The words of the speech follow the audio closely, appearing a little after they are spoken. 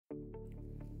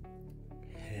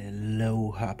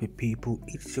Hello happy people,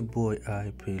 it's your boy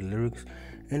IP Lyrics,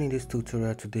 and in this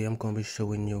tutorial today I'm going to be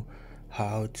showing you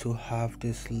how to have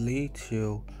this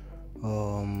little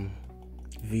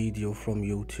video from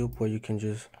YouTube where you can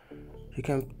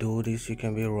do this. You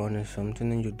can be running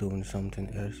something and you're doing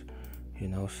something else,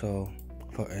 so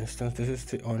for instance this is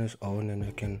still on its own and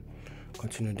I can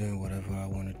continue doing whatever I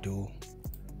want to do.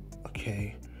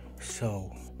 Okay, so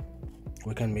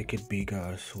we can make it bigger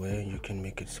as well, you can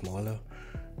make it smaller,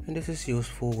 and this is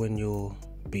useful when you're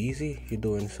busy, you're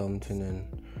doing something and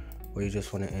or you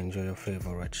just want to enjoy your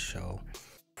favorite show.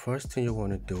 First thing you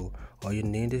want to do, all you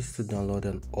need is to download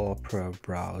an Opera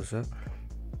browser.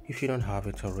 If you don't have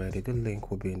it already, the link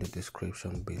will be in the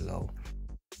description below.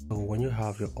 So when you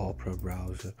have your Opera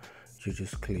browser, you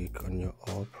just click on your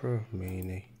Opera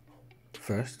Mini.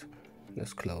 First,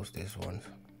 let's close this one.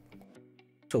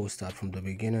 So we'll start from the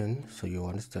beginning so you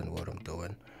understand what I'm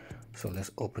doing. So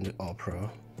let's open the Opera.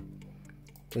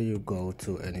 Then you go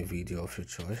to any video of your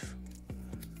choice.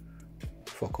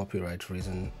 For copyright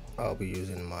reason, I'll be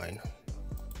using mine.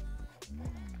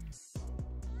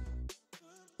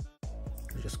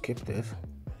 Just keep this,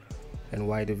 and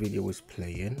while the video is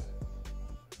playing,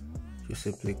 you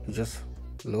simply just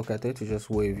look at it, you just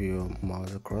wave your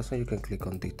mouse across and you can click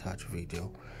on detach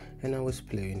video, and now it's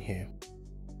playing here.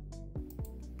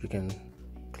 You can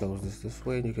close this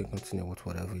way and you can continue with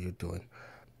whatever you're doing.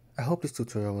 I hope this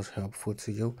tutorial was helpful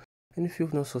to you, and if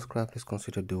you've not subscribed, please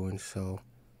consider doing so.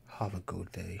 Have a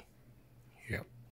good day. Yep.